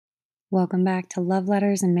Welcome back to Love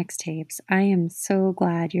Letters and Mixtapes. I am so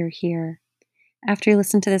glad you're here. After you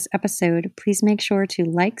listen to this episode, please make sure to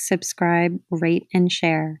like, subscribe, rate, and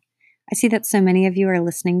share. I see that so many of you are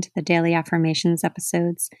listening to the Daily Affirmations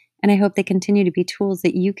episodes, and I hope they continue to be tools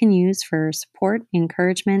that you can use for support,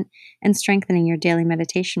 encouragement, and strengthening your daily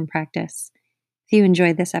meditation practice. If you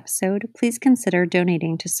enjoyed this episode, please consider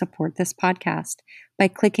donating to support this podcast by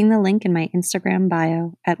clicking the link in my Instagram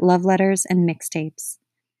bio at Love Letters and Mixtapes.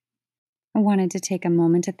 I wanted to take a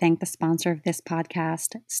moment to thank the sponsor of this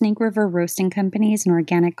podcast. Snake River Roasting Company is an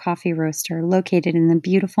organic coffee roaster located in the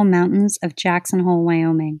beautiful mountains of Jackson Hole,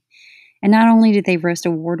 Wyoming. And not only do they roast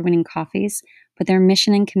award-winning coffees, but their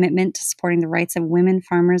mission and commitment to supporting the rights of women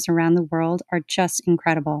farmers around the world are just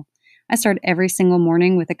incredible. I start every single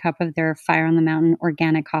morning with a cup of their Fire on the Mountain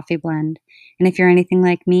organic coffee blend. And if you're anything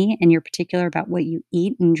like me and you're particular about what you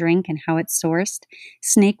eat and drink and how it's sourced,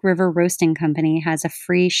 Snake River Roasting Company has a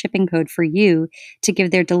free shipping code for you to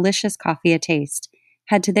give their delicious coffee a taste.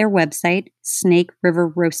 Head to their website,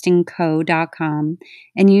 snakeriverroastingco.com,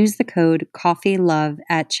 and use the code COFFEELOVE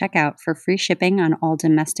at checkout for free shipping on all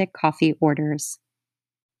domestic coffee orders.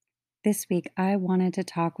 This week, I wanted to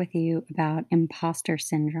talk with you about imposter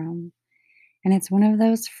syndrome. And it's one of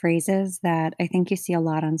those phrases that I think you see a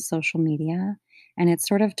lot on social media, and it's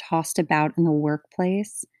sort of tossed about in the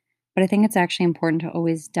workplace. But I think it's actually important to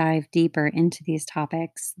always dive deeper into these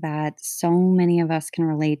topics that so many of us can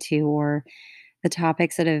relate to, or the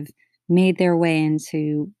topics that have made their way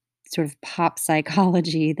into sort of pop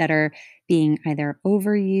psychology that are being either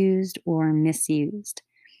overused or misused.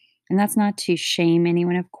 And that's not to shame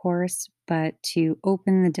anyone, of course, but to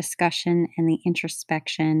open the discussion and the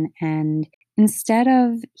introspection. And instead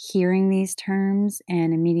of hearing these terms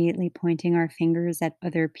and immediately pointing our fingers at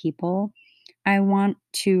other people, I want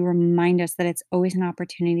to remind us that it's always an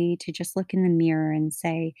opportunity to just look in the mirror and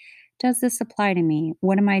say, does this apply to me?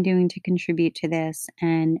 What am I doing to contribute to this?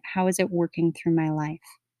 And how is it working through my life?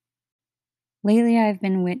 Lately, I've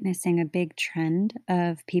been witnessing a big trend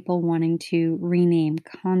of people wanting to rename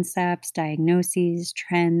concepts, diagnoses,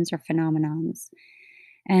 trends, or phenomenons.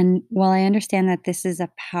 And while I understand that this is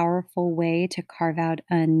a powerful way to carve out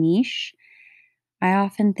a niche, I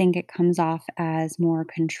often think it comes off as more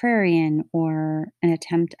contrarian or an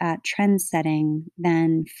attempt at trend setting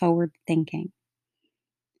than forward thinking.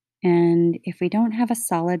 And if we don't have a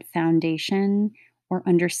solid foundation or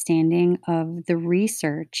understanding of the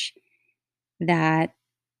research that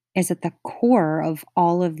is at the core of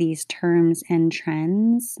all of these terms and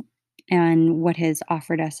trends and what has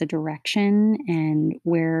offered us a direction and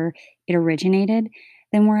where it originated,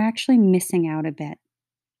 then we're actually missing out a bit.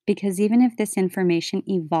 Because even if this information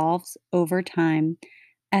evolves over time,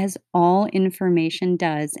 as all information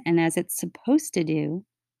does and as it's supposed to do,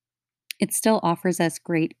 it still offers us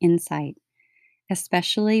great insight,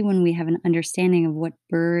 especially when we have an understanding of what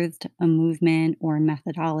birthed a movement or a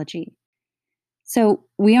methodology. So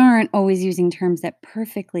we aren't always using terms that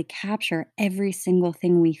perfectly capture every single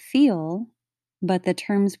thing we feel, but the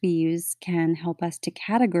terms we use can help us to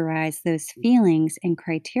categorize those feelings and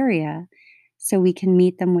criteria so we can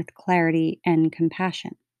meet them with clarity and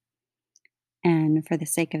compassion. And for the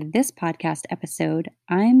sake of this podcast episode,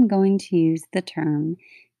 I'm going to use the term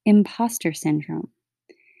imposter syndrome.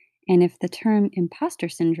 And if the term imposter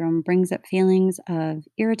syndrome brings up feelings of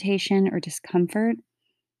irritation or discomfort,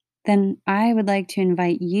 then I would like to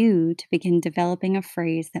invite you to begin developing a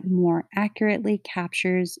phrase that more accurately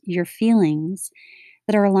captures your feelings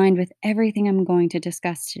that are aligned with everything I'm going to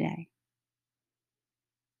discuss today.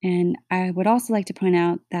 And I would also like to point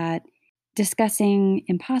out that discussing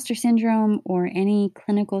imposter syndrome or any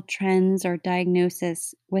clinical trends or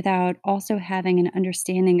diagnosis without also having an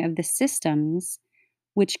understanding of the systems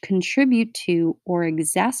which contribute to or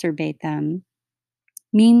exacerbate them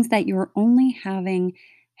means that you're only having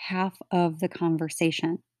half of the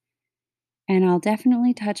conversation. And I'll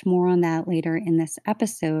definitely touch more on that later in this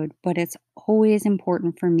episode, but it's always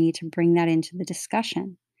important for me to bring that into the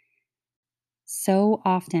discussion. So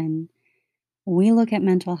often, we look at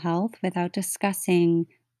mental health without discussing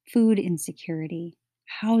food insecurity,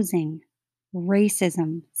 housing,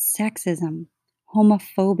 racism, sexism,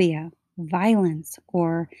 homophobia, violence,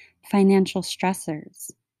 or financial stressors.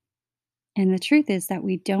 And the truth is that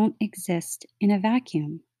we don't exist in a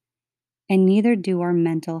vacuum, and neither do our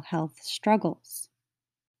mental health struggles.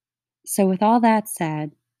 So, with all that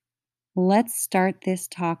said, let's start this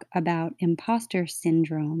talk about imposter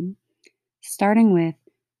syndrome, starting with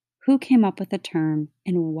who came up with the term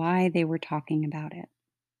and why they were talking about it.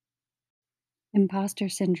 Imposter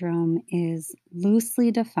syndrome is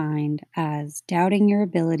loosely defined as doubting your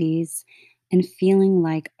abilities, and feeling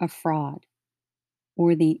like a fraud,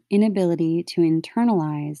 or the inability to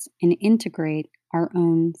internalize and integrate our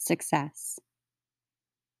own success.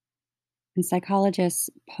 And psychologists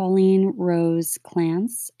Pauline Rose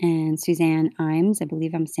Clance and Suzanne Imes, I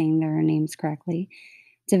believe I'm saying their names correctly,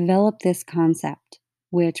 developed this concept,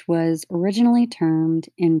 which was originally termed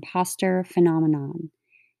imposter phenomenon.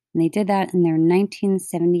 And they did that in their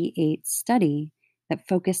 1978 study that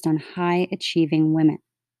focused on high achieving women.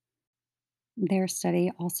 Their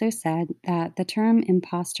study also said that the term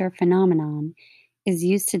imposter phenomenon is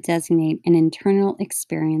used to designate an internal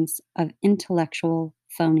experience of intellectual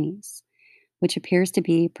phonies, which appears to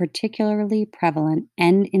be particularly prevalent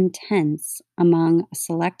and intense among a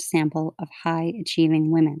select sample of high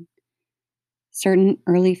achieving women. Certain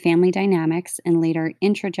early family dynamics and later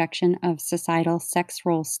introjection of societal sex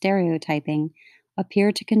role stereotyping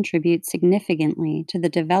appear to contribute significantly to the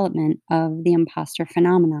development of the imposter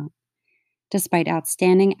phenomenon. Despite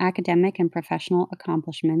outstanding academic and professional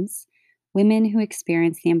accomplishments, women who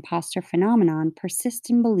experience the imposter phenomenon persist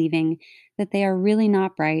in believing that they are really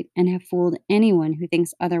not bright and have fooled anyone who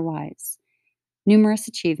thinks otherwise. Numerous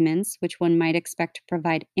achievements, which one might expect to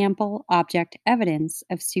provide ample object evidence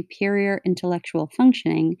of superior intellectual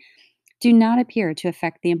functioning, do not appear to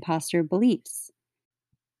affect the imposter beliefs.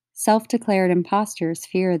 Self declared imposters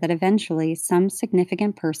fear that eventually some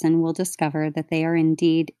significant person will discover that they are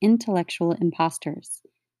indeed intellectual imposters.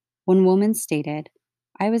 One woman stated,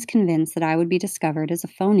 "I was convinced that I would be discovered as a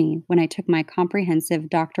phony when I took my comprehensive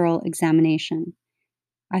doctoral examination.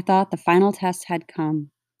 I thought the final test had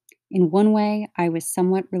come. In one way, I was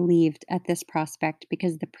somewhat relieved at this prospect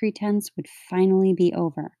because the pretense would finally be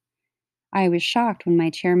over. I was shocked when my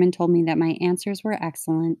chairman told me that my answers were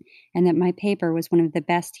excellent and that my paper was one of the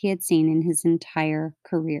best he had seen in his entire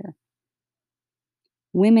career."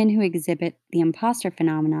 Women who exhibit the imposter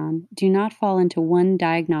phenomenon do not fall into one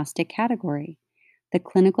diagnostic category. The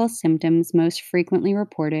clinical symptoms most frequently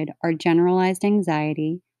reported are generalized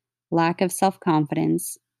anxiety, lack of self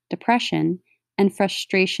confidence, depression, and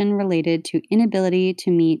frustration related to inability to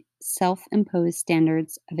meet self imposed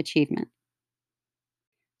standards of achievement.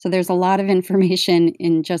 So there's a lot of information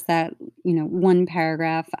in just that, one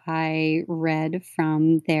paragraph I read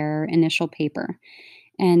from their initial paper.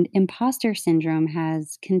 And imposter syndrome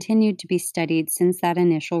has continued to be studied since that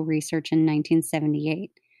initial research in 1978.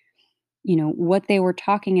 What they were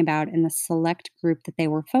talking about in the select group that they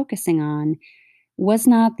were focusing on was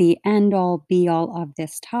not the end all be all of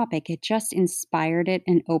this topic. It just inspired it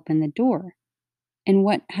and opened the door. And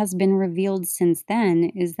what has been revealed since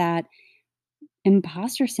then is that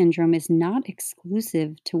imposter syndrome is not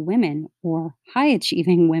exclusive to women or high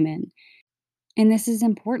achieving women. And this is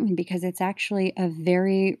important because it's actually a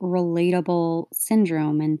very relatable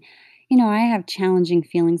syndrome. And, I have challenging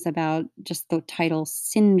feelings about just the title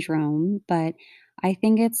syndrome, but I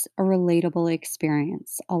think it's a relatable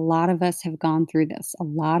experience. A lot of us have gone through this. A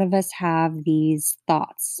lot of us have these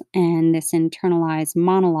thoughts and this internalized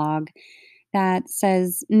monologue that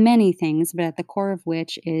says many things, but at the core of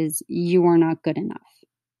which is you are not good enough.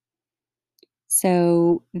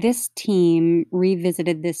 So, this team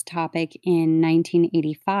revisited this topic in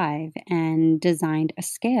 1985 and designed a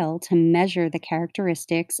scale to measure the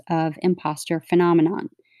characteristics of imposter phenomenon.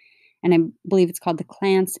 And I believe it's called the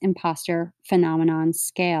Clance Imposter Phenomenon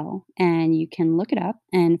Scale. And you can look it up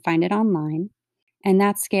and find it online. And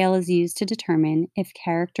that scale is used to determine if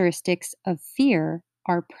characteristics of fear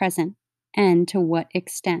are present and to what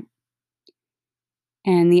extent.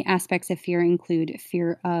 And the aspects of fear include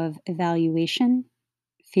fear of evaluation,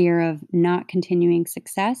 fear of not continuing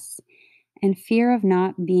success, and fear of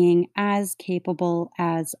not being as capable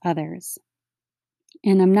as others.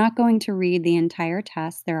 And I'm not going to read the entire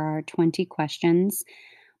test, there are 20 questions,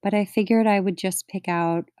 but I figured I would just pick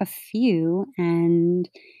out a few and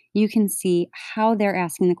you can see how they're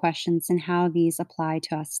asking the questions and how these apply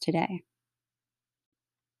to us today.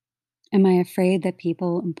 Am I afraid that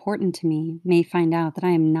people important to me may find out that I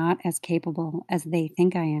am not as capable as they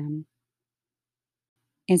think I am?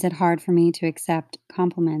 Is it hard for me to accept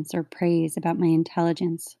compliments or praise about my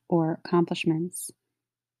intelligence or accomplishments?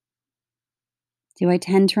 Do I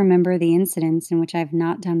tend to remember the incidents in which I've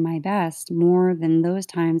not done my best more than those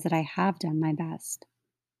times that I have done my best?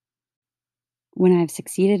 When I've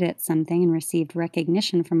succeeded at something and received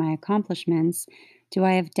recognition for my accomplishments, do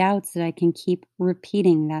I have doubts that I can keep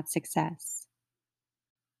repeating that success?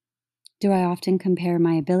 Do I often compare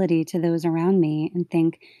my ability to those around me and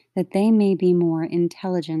think that they may be more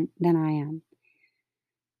intelligent than I am?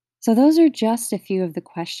 So, those are just a few of the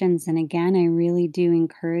questions. And again, I really do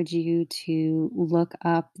encourage you to look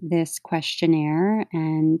up this questionnaire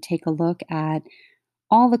and take a look at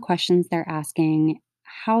all the questions they're asking,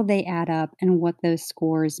 how they add up, and what those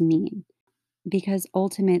scores mean. Because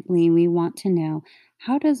ultimately, we want to know,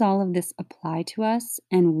 how does all of this apply to us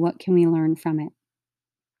and what can we learn from it?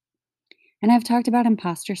 And I've talked about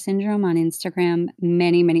imposter syndrome on Instagram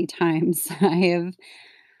many, many times. I have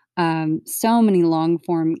so many long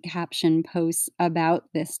form caption posts about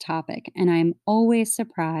this topic, and I'm always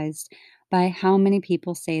surprised by how many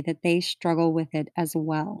people say that they struggle with it as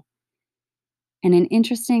well. And an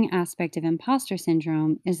interesting aspect of imposter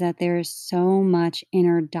syndrome is that there is so much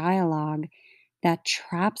inner dialogue that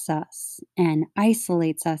traps us and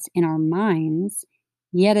isolates us in our minds,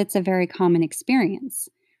 yet it's a very common experience.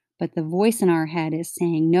 But the voice in our head is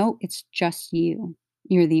saying, no, it's just you.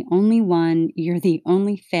 You're the only one. You're the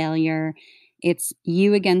only failure. It's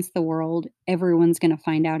you against the world. Everyone's going to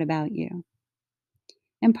find out about you.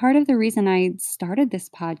 And part of the reason I started this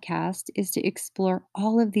podcast is to explore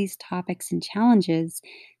all of these topics and challenges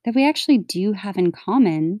that we actually do have in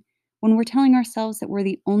common when we're telling ourselves that we're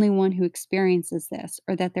the only one who experiences this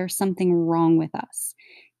or that there's something wrong with us.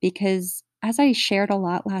 Because as I shared a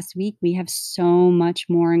lot last week, we have so much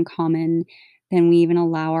more in common than we even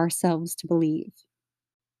allow ourselves to believe.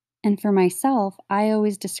 And for myself, I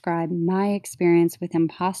always describe my experience with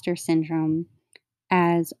imposter syndrome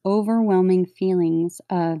as overwhelming feelings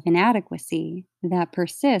of inadequacy that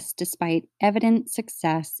persist despite evident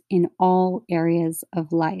success in all areas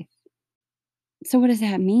of life. So, what does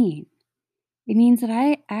that mean? It means that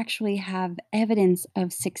I actually have evidence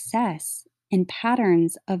of success and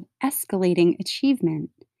patterns of escalating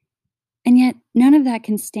achievement. And yet, none of that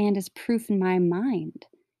can stand as proof in my mind.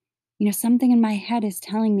 Something in my head is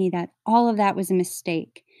telling me that all of that was a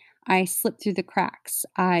mistake. I slipped through the cracks.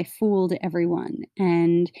 I fooled everyone.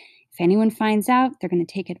 And if anyone finds out, they're going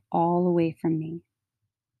to take it all away from me.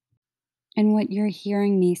 And what you're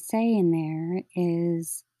hearing me say in there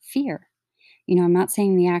is fear. I'm not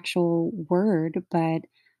saying the actual word, but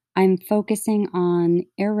I'm focusing on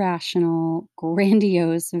irrational,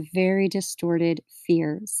 grandiose, very distorted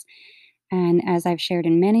fears. And as I've shared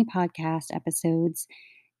in many podcast episodes,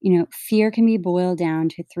 fear can be boiled down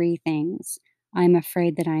to three things. I'm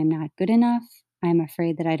afraid that I am not good enough. I'm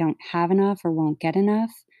afraid that I don't have enough or won't get enough.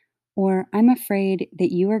 Or I'm afraid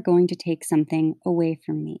that you are going to take something away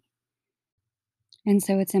from me. And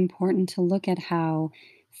so it's important to look at how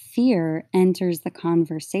fear enters the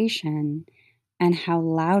conversation and how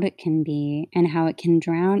loud it can be and how it can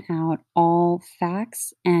drown out all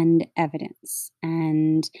facts and evidence.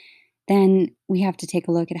 And then we have to take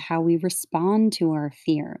a look at how we respond to our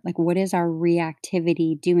fear. Like, what is our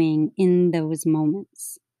reactivity doing in those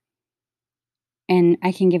moments? And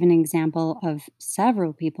I can give an example of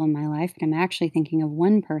several people in my life, but I'm actually thinking of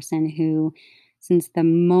one person who, since the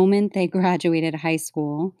moment they graduated high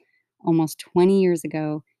school, almost 20 years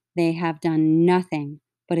ago, they have done nothing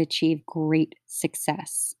but achieve great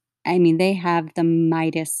success. I mean, they have the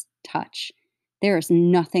Midas touch. There is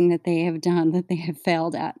nothing that they have done that they have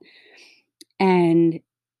failed at. And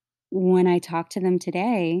when I talk to them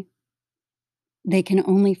today, they can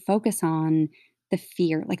only focus on the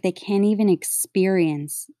fear. Like, they can't even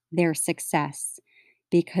experience their success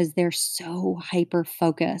because they're so hyper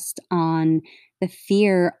focused on the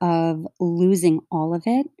fear of losing all of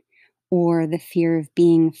it or the fear of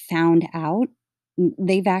being found out.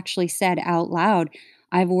 They've actually said out loud,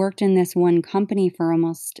 I've worked in this one company for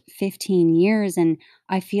almost 15 years, and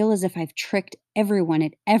I feel as if I've tricked everyone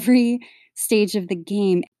at every stage of the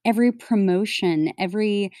game, every promotion,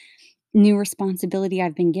 every new responsibility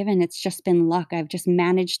I've been given. It's just been luck. I've just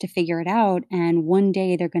managed to figure it out. And one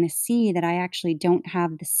day they're going to see that I actually don't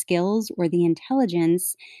have the skills or the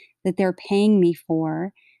intelligence that they're paying me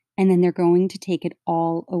for. And then they're going to take it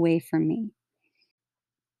all away from me.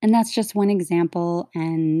 And that's just one example.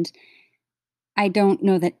 And I don't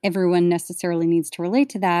know that everyone necessarily needs to relate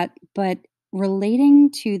to that, but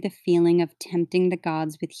relating to the feeling of tempting the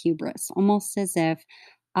gods with hubris, almost as if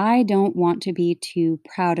I don't want to be too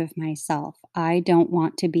proud of myself. I don't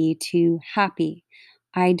want to be too happy.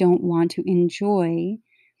 I don't want to enjoy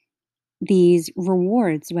these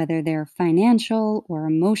rewards, whether they're financial or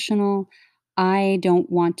emotional. I don't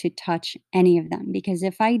want to touch any of them because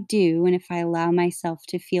if I do, and if I allow myself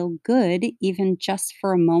to feel good, even just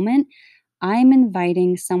for a moment, I'm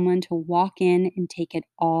inviting someone to walk in and take it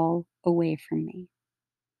all away from me.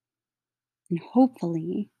 And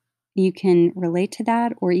hopefully, you can relate to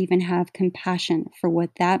that or even have compassion for what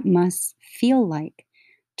that must feel like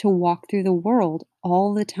to walk through the world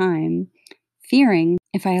all the time, fearing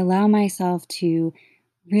if I allow myself to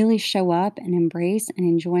really show up and embrace and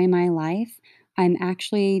enjoy my life, I'm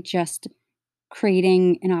actually just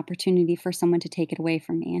creating an opportunity for someone to take it away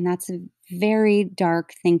from me. And that's a very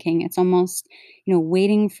dark thinking. It's almost,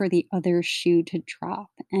 waiting for the other shoe to drop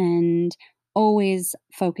and always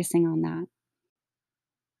focusing on that.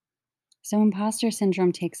 So, imposter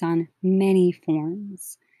syndrome takes on many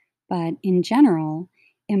forms, but in general,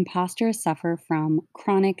 imposters suffer from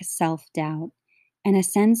chronic self doubt and a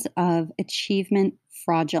sense of achievement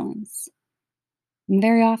fraudulence. And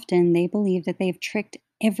very often, they believe that they've tricked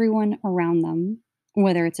everyone around them,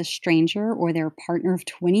 whether it's a stranger or their partner of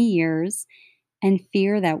 20 years, and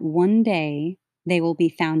fear that one day they will be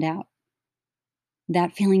found out.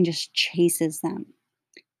 That feeling just chases them,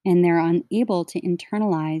 and they're unable to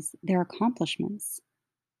internalize their accomplishments.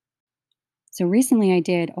 So recently, I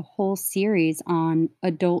did a whole series on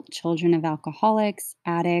adult children of alcoholics,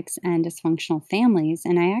 addicts, and dysfunctional families.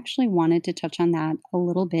 And I actually wanted to touch on that a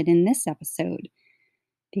little bit in this episode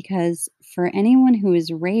because for anyone who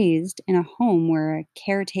is raised in a home where a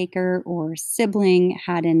caretaker or sibling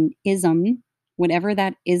had an ism, whatever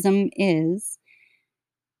that ism is,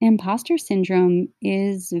 imposter syndrome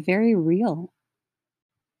is very real.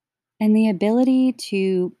 And the ability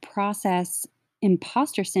to process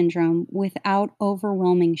imposter syndrome without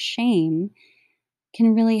overwhelming shame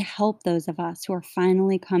can really help those of us who are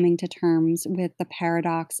finally coming to terms with the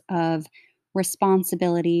paradox of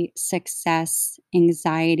responsibility, success,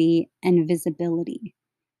 anxiety, and visibility.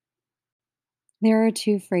 There are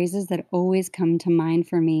two phrases that always come to mind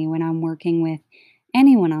for me when I'm working with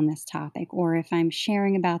anyone on this topic or if I'm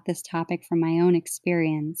sharing about this topic from my own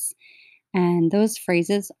experience. And those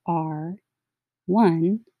phrases are: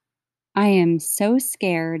 one, I am so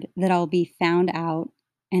scared that I'll be found out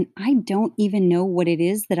and I don't even know what it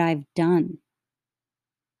is that I've done.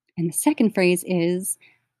 And the second phrase is,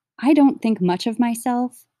 I don't think much of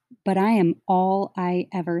myself, but I am all I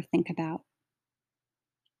ever think about.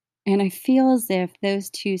 And I feel as if those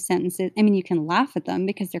two sentences, I mean, you can laugh at them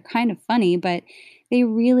because they're kind of funny, but they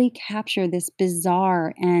really capture this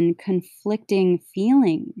bizarre and conflicting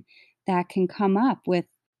feeling that can come up with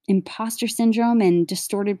imposter syndrome and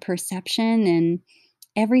distorted perception and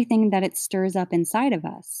everything that it stirs up inside of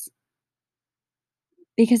us.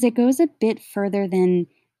 Because it goes a bit further than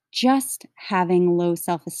just having low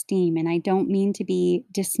self esteem. And I don't mean to be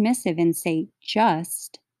dismissive and say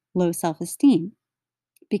just low self esteem,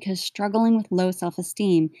 because struggling with low self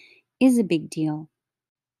esteem is a big deal.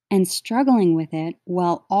 And struggling with it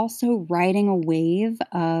while also riding a wave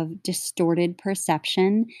of distorted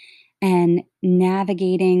perception and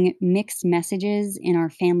navigating mixed messages in our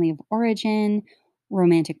family of origin,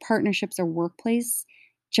 romantic partnerships, or workplace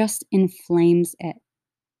just inflames it.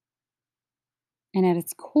 And at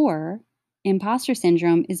its core, imposter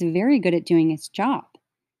syndrome is very good at doing its job,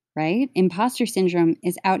 right? Imposter syndrome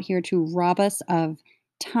is out here to rob us of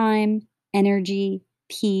time, energy,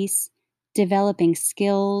 peace, developing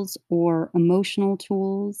skills or emotional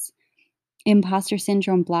tools. Imposter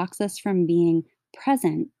syndrome blocks us from being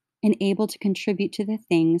present and able to contribute to the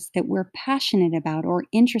things that we're passionate about or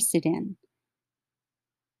interested in.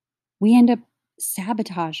 We end up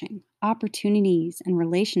sabotaging opportunities and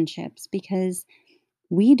relationships because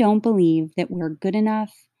we don't believe that we're good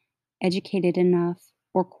enough, educated enough,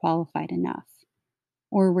 or qualified enough.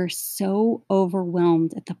 Or we're so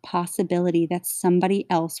overwhelmed at the possibility that somebody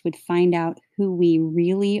else would find out who we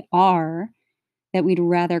really are that we'd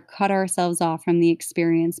rather cut ourselves off from the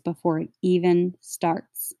experience before it even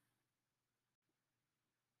starts.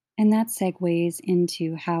 And that segues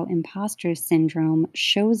into how imposter syndrome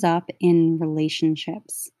shows up in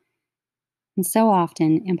relationships. And so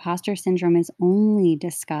often, imposter syndrome is only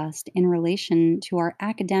discussed in relation to our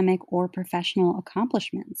academic or professional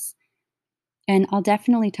accomplishments. And I'll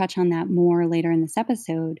definitely touch on that more later in this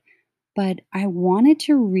episode, but I wanted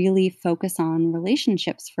to really focus on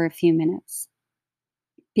relationships for a few minutes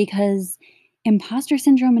because imposter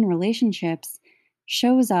syndrome in relationships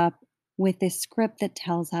shows up with this script that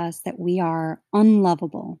tells us that we are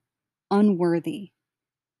unlovable, unworthy,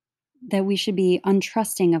 that we should be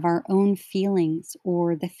untrusting of our own feelings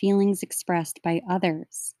or the feelings expressed by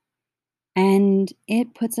others. And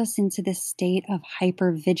it puts us into this state of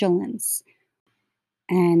hypervigilance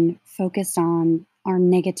and focused on our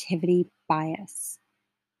negativity bias,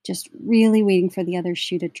 just really waiting for the other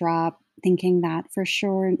shoe to drop, thinking that for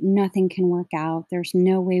sure nothing can work out. There's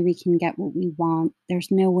no way we can get what we want.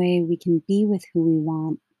 There's no way we can be with who we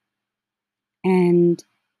want. And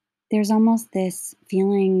there's almost this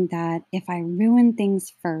feeling that if I ruin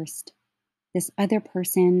things first, this other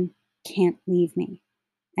person can't leave me.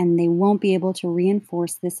 and they won't be able to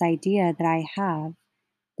reinforce this idea that I have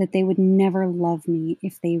that they would never love me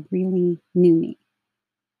if they really knew me.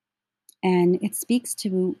 And it speaks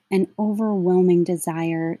to an overwhelming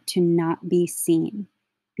desire to not be seen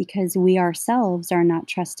because we ourselves are not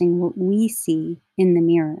trusting what we see in the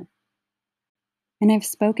mirror. And I've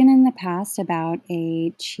spoken in the past about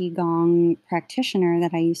a Qigong practitioner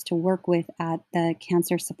that I used to work with at the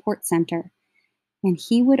Cancer Support Center. And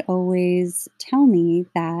he would always tell me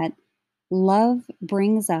that love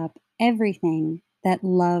brings up everything that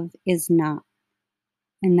love is not.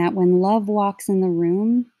 And that when love walks in the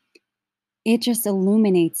room, it just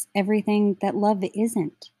illuminates everything that love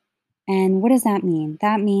isn't. And what does that mean?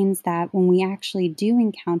 That means that when we actually do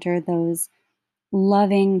encounter those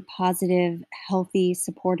loving, positive, healthy,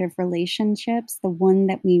 supportive relationships, the one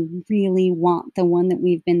that we really want, the one that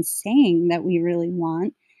we've been saying that we really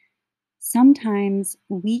want, sometimes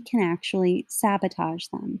we can actually sabotage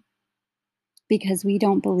them because we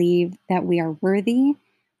don't believe that we are worthy.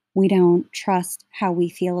 We don't trust how we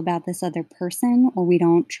feel about this other person, or we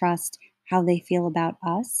don't trust how they feel about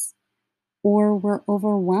us, or we're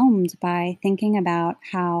overwhelmed by thinking about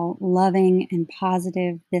how loving and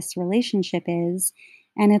positive this relationship is.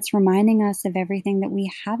 And it's reminding us of everything that we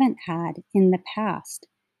haven't had in the past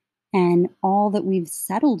and all that we've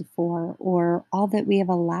settled for or all that we have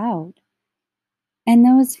allowed. And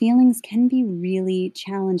those feelings can be really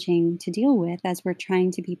challenging to deal with as we're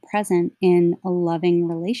trying to be present in a loving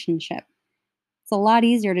relationship. It's a lot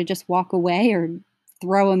easier to just walk away or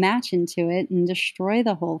throw a match into it and destroy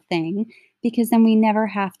the whole thing because then we never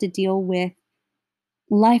have to deal with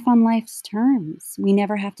life on life's terms. We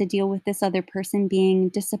never have to deal with this other person being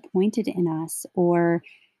disappointed in us or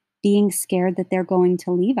being scared that they're going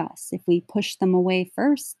to leave us. If we push them away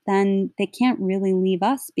first, then they can't really leave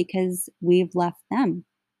us because we've left them.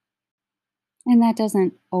 And that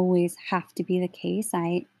doesn't always have to be the case.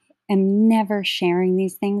 I am never sharing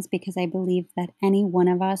these things because I believe that any one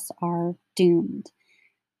of us are doomed.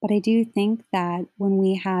 But I do think that when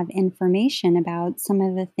we have information about some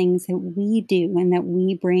of the things that we do and that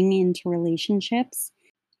we bring into relationships,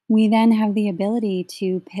 we then have the ability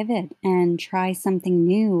to pivot and try something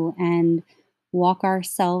new and walk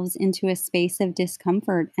ourselves into a space of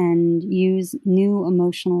discomfort and use new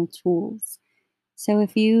emotional tools. So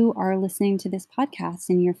if you are listening to this podcast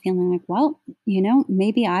and you're feeling like, well,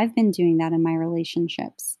 maybe I've been doing that in my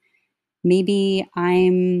relationships. Maybe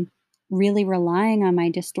I'm really relying on my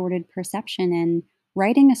distorted perception and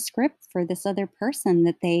writing a script for this other person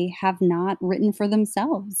that they have not written for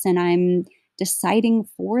themselves. And I'm deciding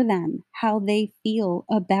for them how they feel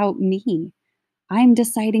about me. I'm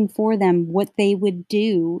deciding for them what they would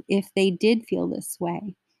do if they did feel this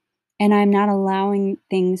way. And I'm not allowing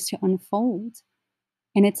things to unfold.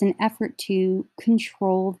 And it's an effort to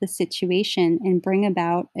control the situation and bring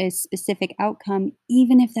about a specific outcome,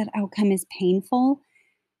 even if that outcome is painful.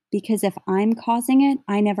 Because if I'm causing it,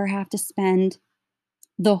 I never have to spend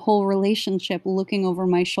the whole relationship looking over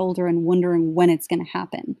my shoulder and wondering when it's going to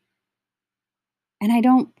happen. And I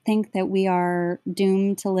don't think that we are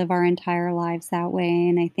doomed to live our entire lives that way.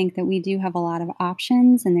 And I think that we do have a lot of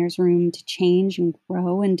options and there's room to change and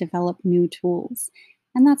grow and develop new tools.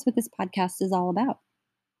 And that's what this podcast is all about.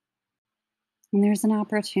 And there's an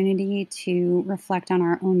opportunity to reflect on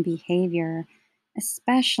our own behavior,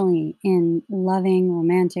 especially in loving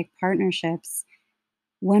romantic partnerships,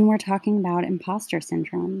 when we're talking about imposter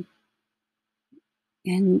syndrome.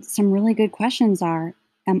 And some really good questions are: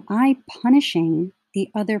 am I punishing the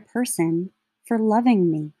other person for loving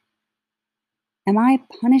me? Am I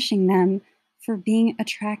punishing them for being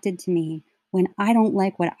attracted to me when I don't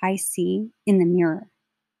like what I see in the mirror?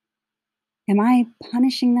 Am I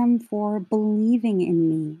punishing them for believing in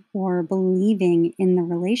me or believing in the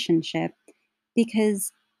relationship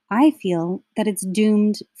because I feel that it's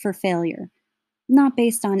doomed for failure? Not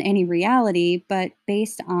based on any reality, but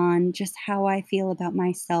based on just how I feel about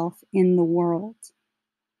myself in the world.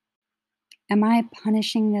 Am I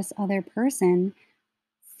punishing this other person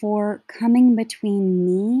for coming between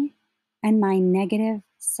me and my negative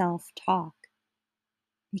self talk?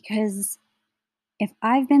 Because if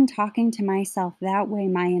I've been talking to myself that way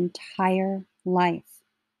my entire life,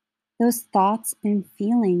 those thoughts and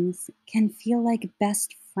feelings can feel like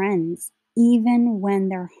best friends, even when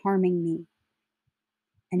they're harming me.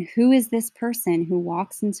 And who is this person who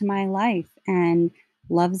walks into my life and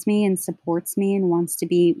loves me and supports me and wants to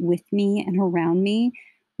be with me and around me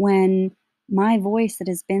when my voice that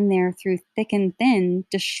has been there through thick and thin,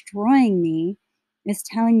 destroying me, is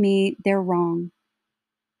telling me they're wrong?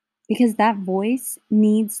 Because that voice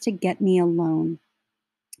needs to get me alone.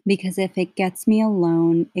 because if it gets me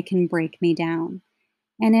alone, it can break me down.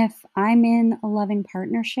 And if I'm in a loving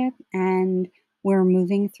partnership and we're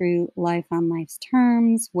moving through life on life's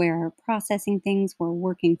terms, we're processing things, we're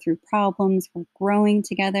working through problems, we're growing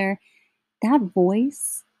together, that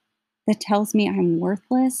voice that tells me I'm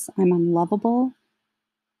worthless, I'm unlovable,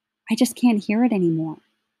 I just can't hear it anymore.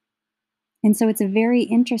 And so it's very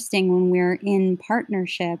interesting when we're in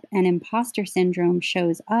partnership and imposter syndrome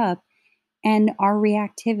shows up and our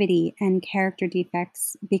reactivity and character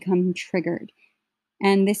defects become triggered.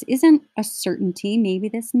 And this isn't a certainty. Maybe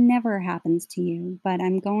this never happens to you, but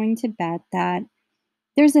I'm going to bet that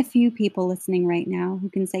there's a few people listening right now who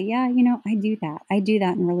can say, yeah, I do that. I do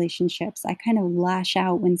that in relationships. I kind of lash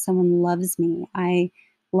out when someone loves me. I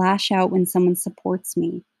lash out when someone supports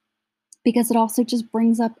me because it also just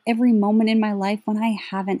brings up every moment in my life when I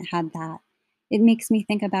haven't had that. It makes me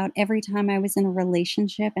think about every time I was in a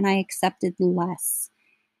relationship and I accepted less.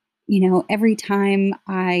 Every time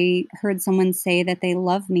I heard someone say that they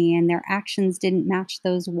love me and their actions didn't match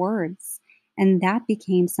those words. And that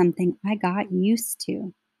became something I got used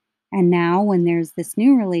to. And now, when there's this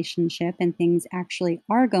new relationship and things actually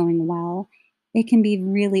are going well, it can be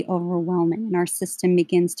really overwhelming. And our system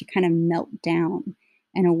begins to kind of melt down.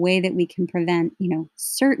 And a way that we can prevent,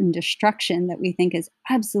 certain destruction that we think is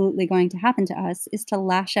absolutely going to happen to us is to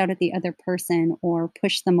lash out at the other person or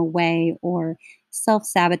push them away or self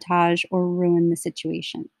sabotage or ruin the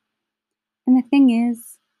situation. And the thing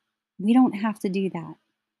is, we don't have to do that.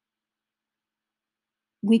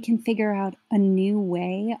 We can figure out a new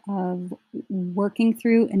way of working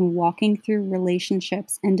through and walking through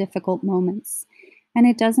relationships and difficult moments. And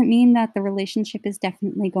it doesn't mean that the relationship is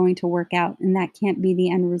definitely going to work out and that can't be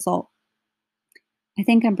the end result. I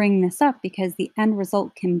think I'm bringing this up because the end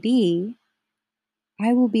result can be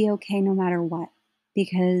I will be okay no matter what,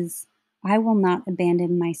 because I will not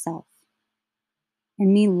abandon myself.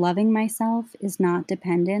 And me loving myself is not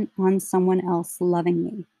dependent on someone else loving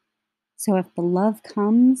me. So if the love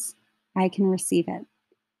comes, I can receive it.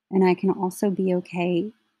 And I can also be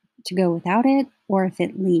okay to go without it or if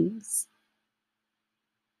it leaves.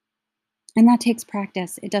 And that takes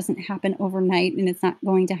practice. It doesn't happen overnight and it's not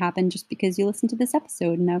going to happen just because you listened to this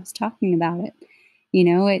episode and I was talking about it.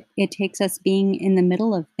 It takes us being in the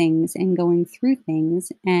middle of things and going through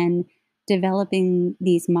things and developing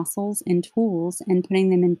these muscles and tools and putting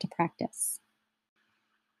them into practice.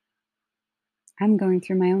 I'm going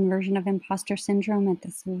through my own version of imposter syndrome at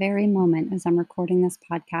this very moment as I'm recording this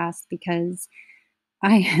podcast because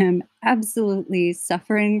I am absolutely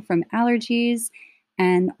suffering from allergies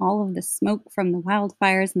and all of the smoke from the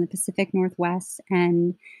wildfires in the Pacific Northwest.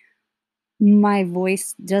 And my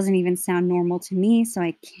voice doesn't even sound normal to me. So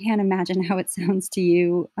I can't imagine how it sounds to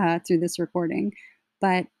you through this recording.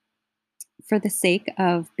 But for the sake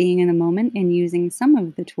of being in the moment and using some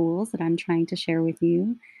of the tools that I'm trying to share with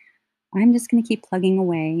you, I'm just going to keep plugging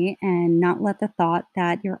away and not let the thought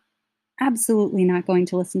that you're absolutely not going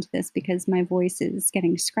to listen to this because my voice is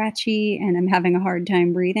getting scratchy and I'm having a hard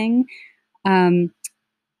time breathing. Um,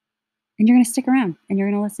 and you're going to stick around and you're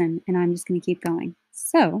going to listen, and I'm just going to keep going.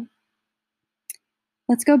 So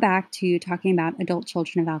let's go back to talking about adult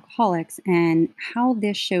children of alcoholics and how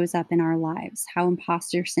this shows up in our lives, how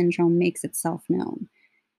imposter syndrome makes itself known.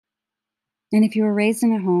 And if you were raised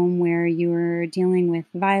in a home where you were dealing with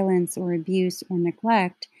violence or abuse or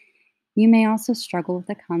neglect, you may also struggle with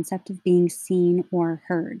the concept of being seen or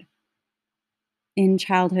heard. In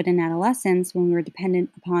childhood and adolescence, when we were dependent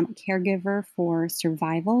upon a caregiver for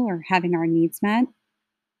survival or having our needs met,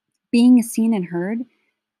 being seen and heard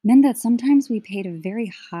meant that sometimes we paid a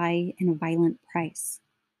very high and violent price.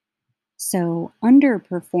 So,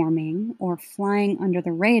 underperforming or flying under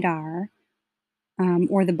the radar,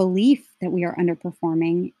 or the belief that we are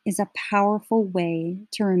underperforming, is a powerful way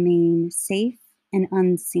to remain safe and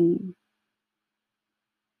unseen.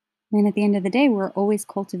 And at the end of the day, we're always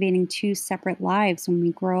cultivating two separate lives when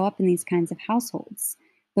we grow up in these kinds of households,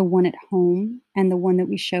 the one at home and the one that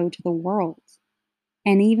we show to the world.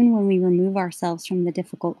 And even when we remove ourselves from the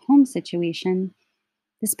difficult home situation,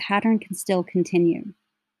 this pattern can still continue.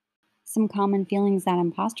 Some common feelings that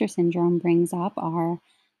imposter syndrome brings up are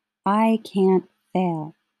I can't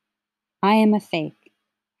fail. I am a fake.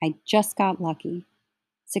 I just got lucky.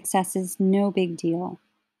 Success is no big deal.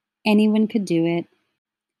 Anyone could do it.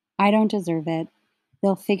 I don't deserve it.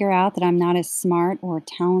 They'll figure out that I'm not as smart or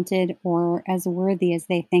talented or as worthy as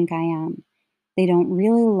they think I am. They don't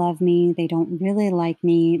really love me. They don't really like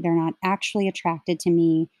me. They're not actually attracted to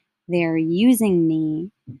me. They're using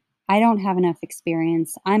me. I don't have enough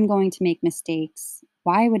experience. I'm going to make mistakes.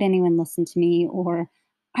 Why would anyone listen to me? Or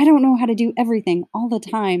I don't know how to do everything all the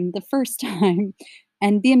time the first time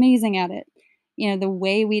and be amazing at it. The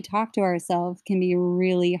way we talk to ourselves can be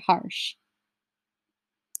really harsh.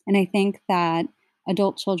 And I think that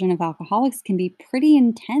adult children of alcoholics can be pretty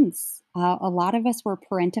intense. A lot of us were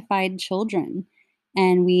parentified children,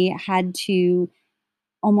 and we had to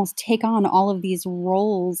almost take on all of these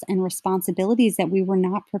roles and responsibilities that we were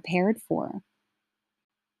not prepared for.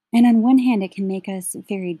 And on one hand, it can make us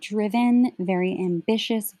very driven, very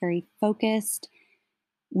ambitious, very focused.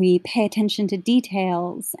 We pay attention to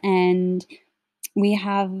details and we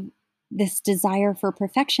have this desire for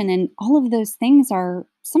perfection. And all of those things are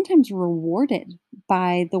sometimes rewarded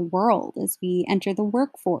by the world as we enter the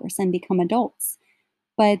workforce and become adults.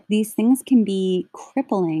 But these things can be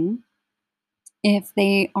crippling if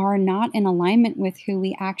they are not in alignment with who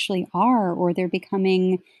we actually are, or they're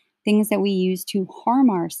becoming things that we use to harm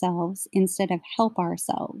ourselves instead of help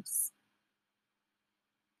ourselves.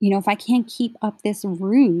 If I can't keep up this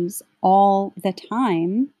ruse all the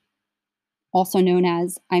time, also known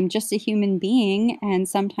as I'm just a human being and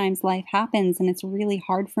sometimes life happens and it's really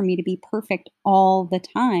hard for me to be perfect all the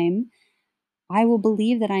time, I will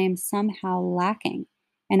believe that I am somehow lacking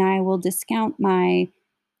and I will discount my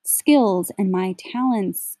skills and my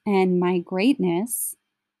talents and my greatness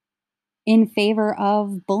in favor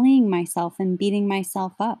of bullying myself and beating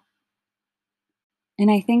myself up.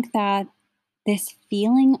 And I think that this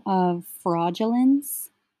feeling of fraudulence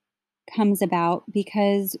comes about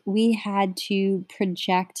because we had to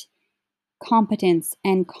project competence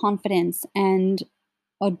and confidence and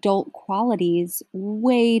adult qualities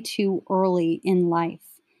way too early in life.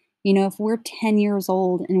 If we're 10 years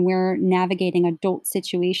old and we're navigating adult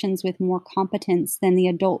situations with more competence than the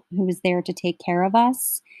adult who was there to take care of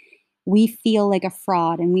us, we feel like a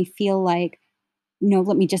fraud and we feel like,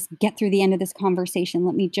 let me just get through the end of this conversation.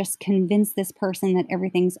 Let me just convince this person that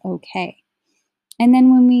everything's okay. And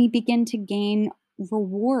then when we begin to gain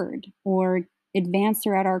reward or advance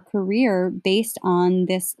throughout our career based on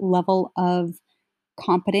this level of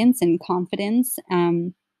competence and confidence,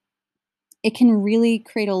 it can really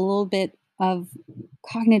create a little bit of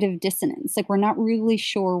cognitive dissonance. Like we're not really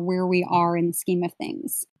sure where we are in the scheme of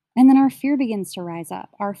things. And then our fear begins to rise up,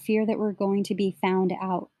 our fear that we're going to be found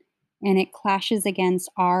out. And it clashes against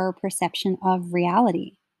our perception of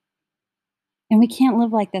reality. And we can't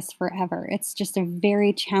live like this forever. It's just a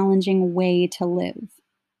very challenging way to live.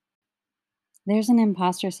 There's an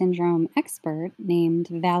imposter syndrome expert named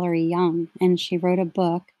Valerie Young, and she wrote a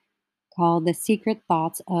book called The Secret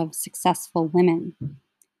Thoughts of Successful Women.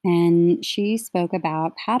 And she spoke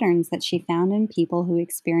about patterns that she found in people who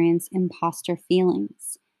experience imposter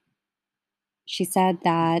feelings. She said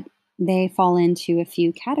that they fall into a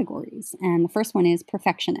few categories. And the first one is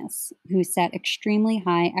perfectionists who set extremely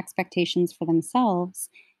high expectations for themselves.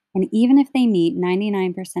 And even if they meet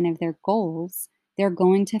 99% of their goals, they're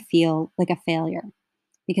going to feel like a failure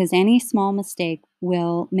because any small mistake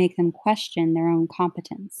will make them question their own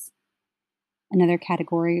competence. Another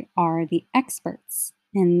category are the experts,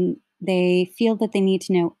 and they feel that they need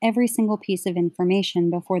to know every single piece of information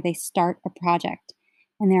before they start a project.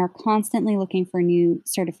 And they are constantly looking for new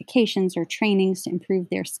certifications or trainings to improve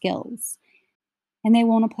their skills. And they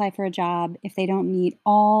won't apply for a job if they don't meet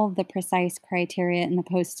all the precise criteria in the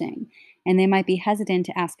posting. And they might be hesitant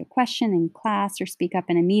to ask a question in class or speak up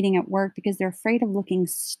in a meeting at work because they're afraid of looking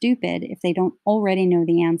stupid if they don't already know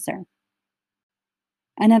the answer.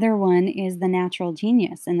 Another one is the natural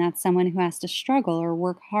genius, and that's someone who has to struggle or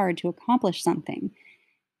work hard to accomplish something.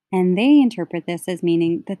 And they interpret this as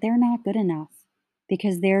meaning that they're not good enough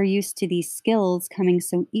because they're used to these skills coming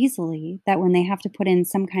so easily that when they have to put in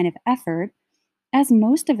some kind of effort, as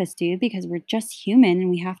most of us do because we're just human and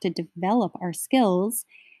we have to develop our skills,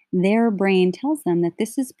 their brain tells them that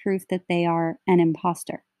this is proof that they are an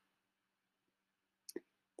imposter.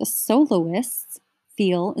 The soloists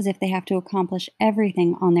feel as if they have to accomplish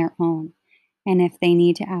everything on their own. And if they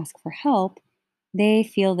need to ask for help, they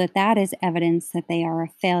feel that that is evidence that they are a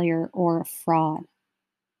failure or a fraud.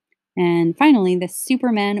 And finally, the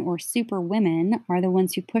supermen or superwomen are the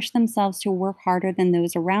ones who push themselves to work harder than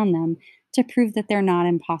those around them to prove that they're not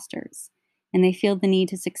imposters. And they feel the need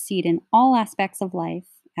to succeed in all aspects of life,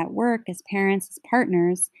 at work, as parents, as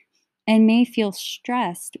partners, and may feel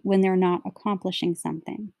stressed when they're not accomplishing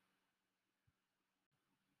something.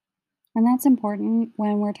 And that's important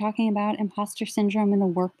when we're talking about imposter syndrome in the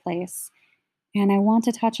workplace. And I want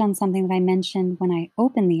to touch on something that I mentioned when I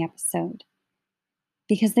opened the episode,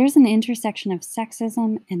 because there's an intersection of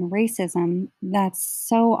sexism and racism that's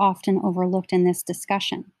so often overlooked in this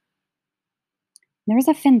discussion. There was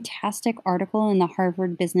a fantastic article in the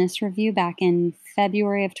Harvard Business Review back in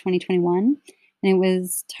February of 2021, and it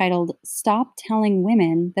was titled Stop Telling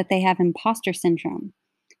Women That They Have Imposter Syndrome.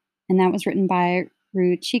 And that was written by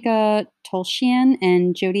Ruchika Tolshian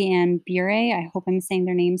and Jodi Ann Bure. I hope I'm saying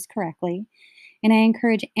their names correctly. And I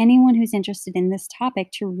encourage anyone who's interested in this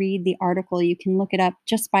topic to read the article. You can look it up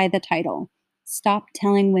just by the title, Stop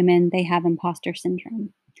Telling Women They Have Imposter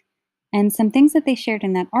Syndrome. And some things that they shared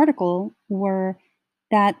in that article were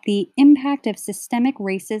that the impact of systemic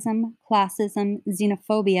racism, classism,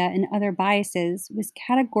 xenophobia, and other biases was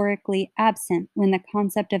categorically absent when the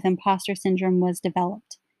concept of imposter syndrome was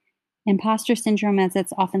developed. Imposter syndrome, as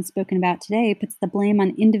it's often spoken about today, puts the blame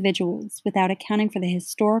on individuals without accounting for the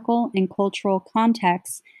historical and cultural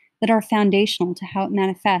contexts that are foundational to how it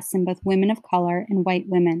manifests in both women of color and white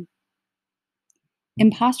women.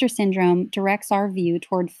 Imposter syndrome directs our view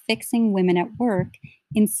toward fixing women at work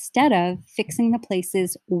instead of fixing the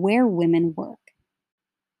places where women work.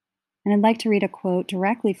 And I'd like to read a quote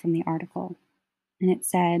directly from the article. And it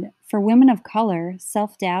said, "For women of color,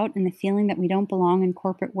 self-doubt and the feeling that we don't belong in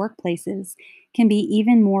corporate workplaces can be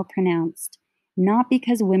even more pronounced, not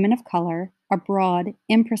because women of color, a broad,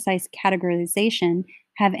 imprecise categorization,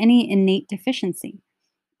 have any innate deficiency,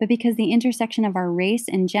 but because the intersection of our race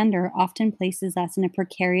and gender often places us in a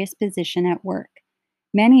precarious position at work.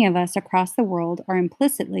 Many of us across the world are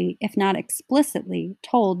implicitly, if not explicitly,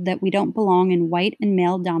 told that we don't belong in white and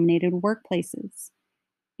male-dominated workplaces.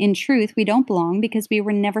 In truth, we don't belong because we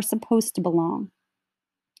were never supposed to belong.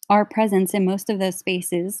 Our presence in most of those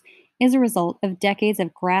spaces is a result of decades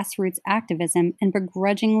of grassroots activism and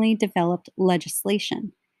begrudgingly developed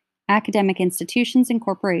legislation. Academic institutions and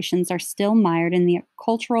corporations are still mired in the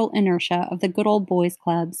cultural inertia of the good old boys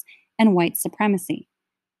clubs and white supremacy.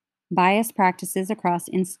 Bias practices across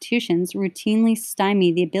institutions routinely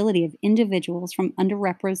stymie the ability of individuals from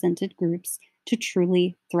underrepresented groups to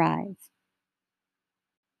truly thrive."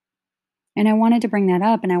 And I wanted to bring that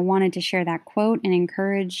up and I wanted to share that quote and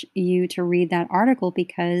encourage you to read that article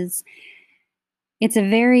because it's a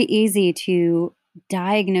very easy to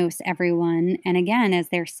diagnose everyone. And again, as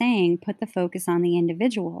they're saying, put the focus on the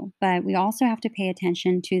individual. But we also have to pay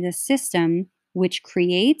attention to the system which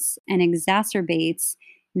creates and exacerbates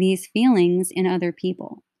these feelings in other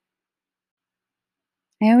people.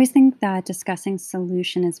 I always think that discussing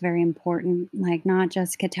solution is very important, like not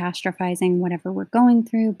just catastrophizing whatever we're going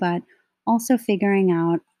through, but also figuring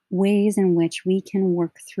out ways in which we can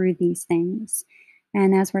work through these things.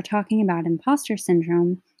 And as we're talking about imposter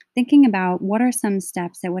syndrome, thinking about what are some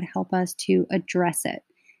steps that would help us to address it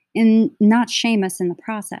and not shame us in the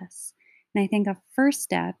process. And I think a first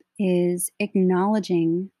step is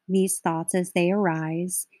acknowledging these thoughts as they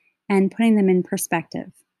arise and putting them in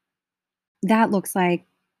perspective. That looks like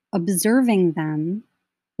observing them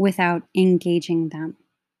without engaging them.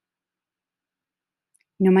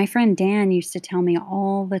 My friend Dan used to tell me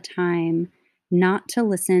all the time not to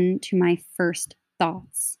listen to my first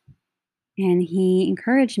thoughts. And he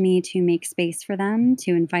encouraged me to make space for them,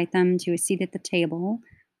 to invite them to a seat at the table,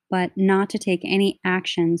 but not to take any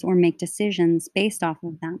actions or make decisions based off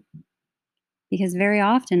of them. Because very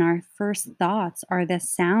often our first thoughts are the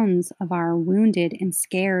sounds of our wounded and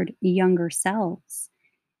scared younger selves.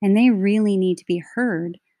 And they really need to be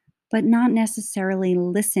heard, but not necessarily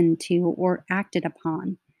listened to or acted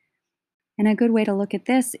upon. And a good way to look at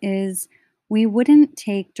this is we wouldn't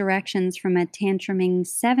take directions from a tantruming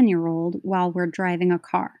 7-year-old while we're driving a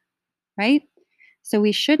car, right? So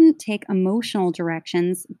we shouldn't take emotional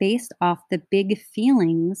directions based off the big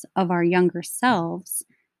feelings of our younger selves,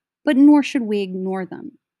 but nor should we ignore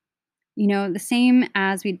them. The same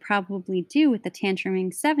as we'd probably do with the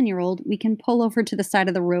tantruming 7-year-old, we can pull over to the side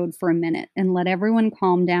of the road for a minute and let everyone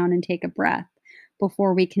calm down and take a breath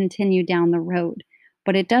before we continue down the road.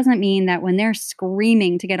 But it doesn't mean that when they're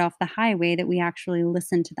screaming to get off the highway that we actually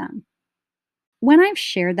listen to them. When I've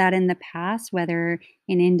shared that in the past, whether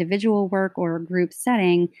in individual work or a group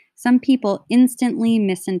setting, some people instantly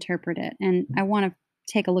misinterpret it. And I want to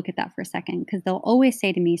take a look at that for a second because they'll always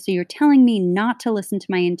say to me, "So you're telling me not to listen to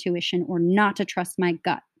my intuition or not to trust my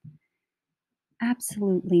gut?"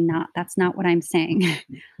 Absolutely not. That's not what I'm saying.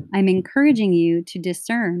 I'm encouraging you to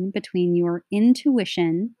discern between your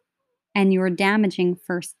intuition and your damaging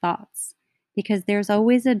first thoughts. Because there's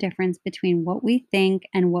always a difference between what we think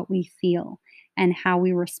and what we feel, and how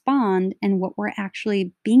we respond and what we're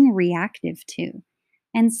actually being reactive to.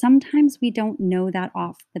 And sometimes we don't know that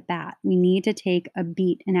off the bat. We need to take a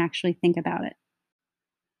beat and actually think about it.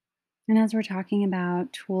 And as we're talking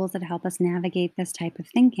about tools that help us navigate this type of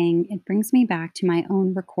thinking, it brings me back to my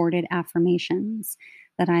own recorded affirmations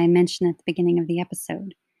that I mentioned at the beginning of the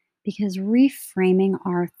episode, because reframing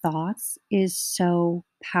our thoughts is so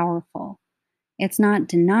powerful. It's not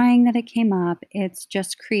denying that it came up, it's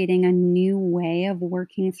just creating a new way of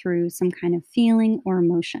working through some kind of feeling or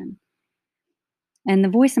emotion. And the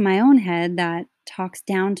voice in my own head that talks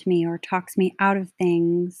down to me or talks me out of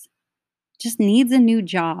things just needs a new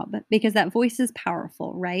job because that voice is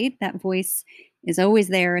powerful, right? That voice is always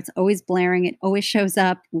there, it's always blaring, it always shows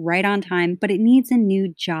up right on time, but it needs a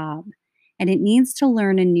new job and it needs to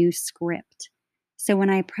learn a new script. So when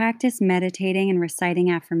I practice meditating and reciting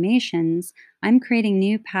affirmations, I'm creating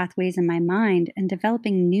new pathways in my mind and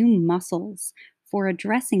developing new muscles for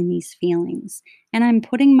addressing these feelings. And I'm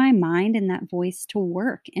putting my mind and that voice to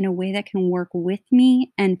work in a way that can work with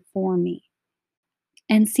me and for me,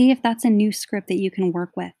 and see if that's a new script that you can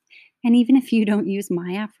work with. And even if you don't use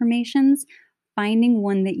my affirmations, finding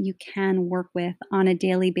one that you can work with on a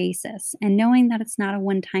daily basis and knowing that it's not a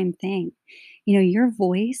one time thing. Your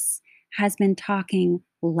voice has been talking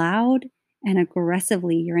loud and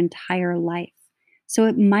aggressively your entire life. So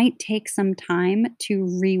it might take some time to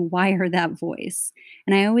rewire that voice.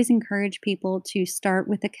 And I always encourage people to start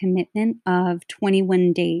with a commitment of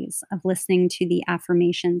 21 days of listening to the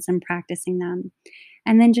affirmations and practicing them,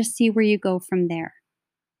 and then just see where you go from there.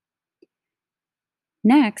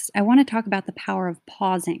 Next, I want to talk about the power of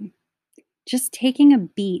pausing. Just taking a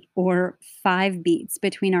beat or 5 beats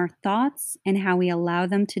between our thoughts and how we allow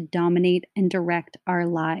them to dominate and direct our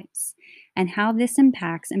lives, and how this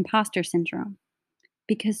impacts imposter syndrome,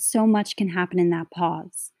 because so much can happen in that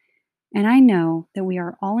pause. And I know that we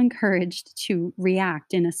are all encouraged to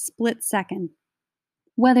react in a split second,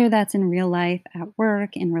 whether that's in real life, at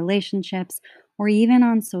work, in relationships, or even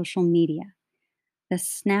on social media. The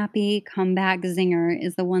snappy comeback zinger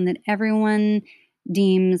is the one that everyone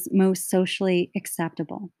deems most socially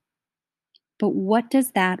acceptable. But what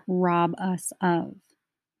does that rob us of?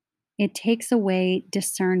 It takes away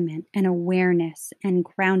discernment and awareness and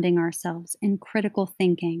grounding ourselves in critical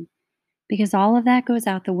thinking, because all of that goes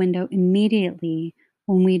out the window immediately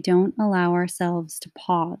when we don't allow ourselves to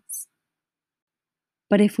pause.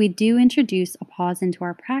 But if we do introduce a pause into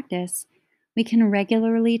our practice, we can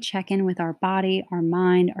regularly check in with our body, our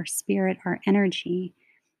mind, our spirit, our energy,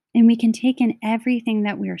 and we can take in everything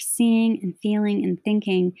that we are seeing and feeling and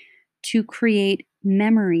thinking to create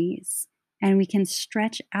memories. And we can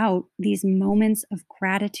stretch out these moments of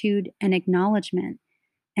gratitude and acknowledgement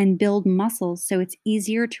and build muscles so it's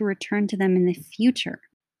easier to return to them in the future.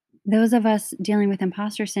 Those of us dealing with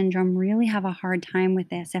imposter syndrome really have a hard time with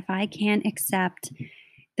this. If I can't accept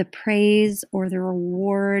the praise or the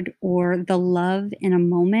reward or the love in a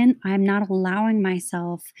moment, I'm not allowing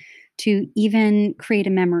myself to even create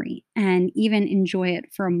a memory and even enjoy it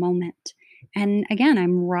for a moment. And again,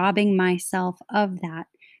 I'm robbing myself of that.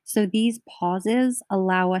 So these pauses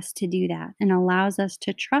allow us to do that and allows us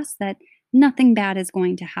to trust that nothing bad is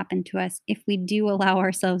going to happen to us if we do allow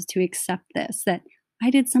ourselves to accept this, that I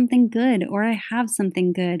did something good, or I have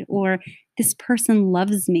something good, or this person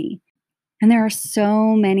loves me. And there are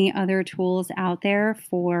so many other tools out there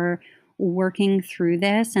for working through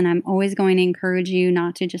this. And I'm always going to encourage you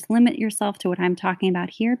not to just limit yourself to what I'm talking about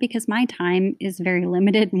here, because my time is very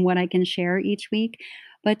limited in what I can share each week,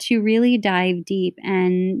 but to really dive deep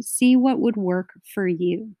and see what would work for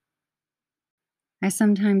you. I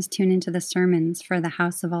sometimes tune into the sermons for the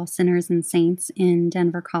House of All Sinners and Saints in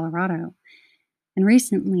Denver, Colorado. And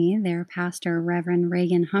recently, their pastor, Reverend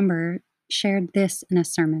Reagan Humber, shared this in a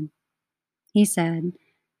sermon. He said,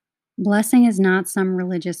 "Blessing is not some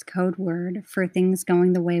religious code word for things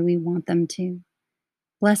going the way we want them to.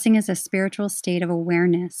 Blessing is a spiritual state of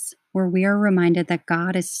awareness where we are reminded that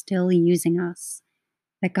God is still using us,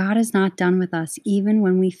 that God is not done with us even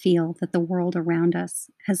when we feel that the world around us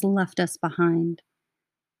has left us behind.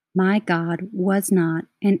 My God was not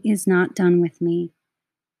and is not done with me,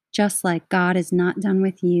 just like God is not done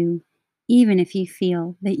with you, even if you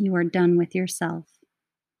feel that you are done with yourself."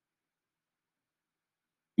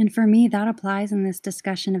 And for me, that applies in this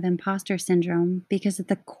discussion of imposter syndrome, because at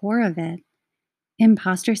the core of it,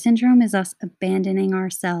 imposter syndrome is us abandoning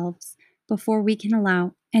ourselves before we can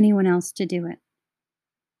allow anyone else to do it.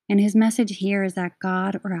 And his message here is that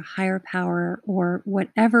God, or a higher power, or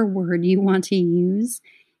whatever word you want to use,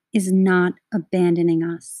 is not abandoning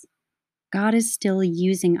us. God is still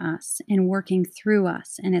using us and working through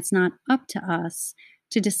us, and it's not up to us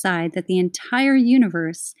to decide that the entire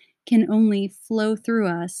universe can only flow through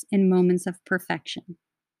us in moments of perfection.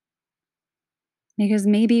 Because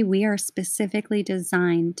maybe we are specifically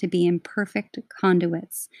designed to be imperfect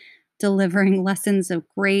conduits delivering lessons of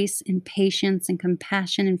grace and patience and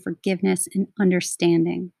compassion and forgiveness and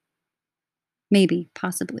understanding. Maybe,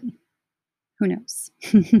 possibly. Who knows?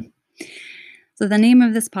 So, the name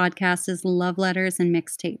of this podcast is Love Letters and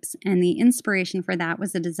Mixtapes, and the inspiration for that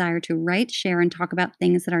was a desire to write, share, and talk about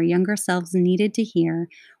things that our younger selves needed to hear,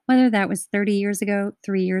 whether that was 30 years ago,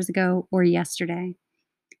 3 years ago, or yesterday.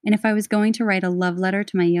 And if I was going to write a love letter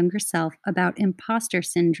to my younger self about imposter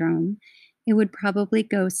syndrome, it would probably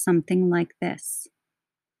go something like this.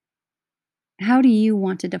 How do you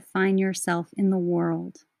want to define yourself in the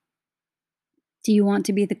world? Do you want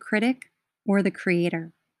to be the critic or the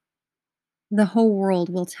creator? The whole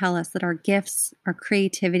world will tell us that our gifts, our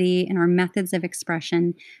creativity, and our methods of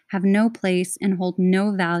expression have no place and hold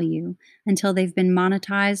no value until they've been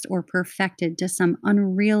monetized or perfected to some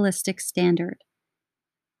unrealistic standard.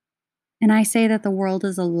 And I say that the world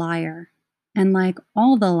is a liar. And like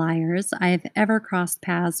all the liars I've ever crossed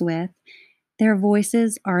paths with, their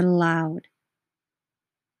voices are loud.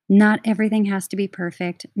 Not everything has to be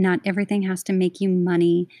perfect. Not everything has to make you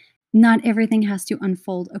money. Not everything has to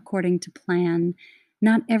unfold according to plan.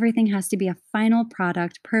 Not everything has to be a final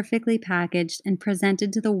product perfectly packaged and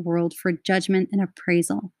presented to the world for judgment and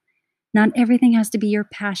appraisal. Not everything has to be your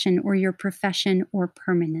passion or your profession or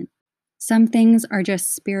permanent. Some things are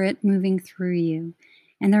just spirit moving through you,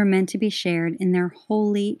 and they're meant to be shared in their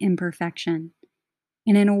holy imperfection.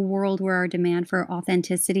 And in a world where our demand for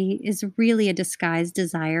authenticity is really a disguised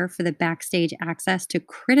desire for the backstage access to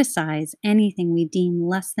criticize anything we deem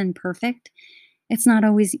less than perfect, it's not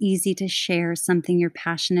always easy to share something you're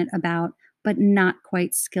passionate about but not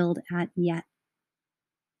quite skilled at yet.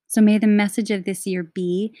 So may the message of this year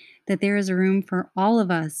be that there is room for all of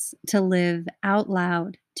us to live out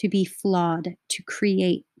loud, to be flawed, to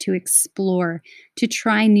create, to explore, to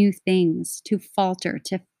try new things, to falter,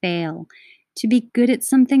 to fail, to be good at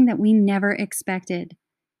something that we never expected,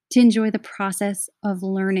 to enjoy the process of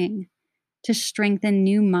learning, to strengthen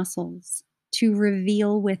new muscles, to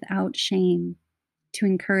reveal without shame, to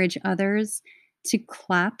encourage others, to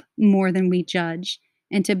clap more than we judge,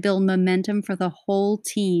 and to build momentum for the whole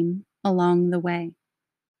team along the way.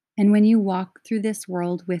 And when you walk through this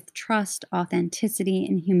world with trust, authenticity,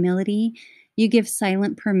 and humility, you give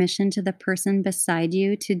silent permission to the person beside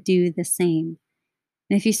you to do the same.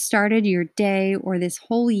 And if you started your day or this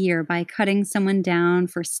whole year by cutting someone down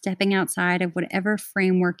for stepping outside of whatever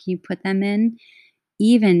framework you put them in,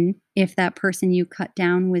 even if that person you cut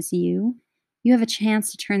down was you have a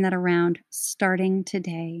chance to turn that around starting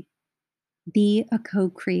today. Be a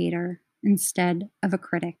co-creator instead of a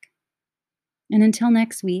critic. And until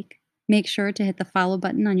next week, make sure to hit the follow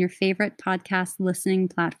button on your favorite podcast listening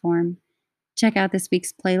platform. Check out this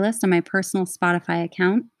week's playlist on my personal Spotify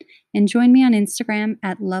account and join me on Instagram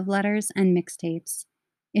at Love Letters and Mixtapes.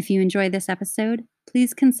 If you enjoyed this episode,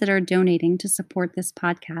 please consider donating to support this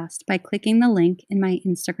podcast by clicking the link in my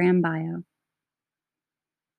Instagram bio.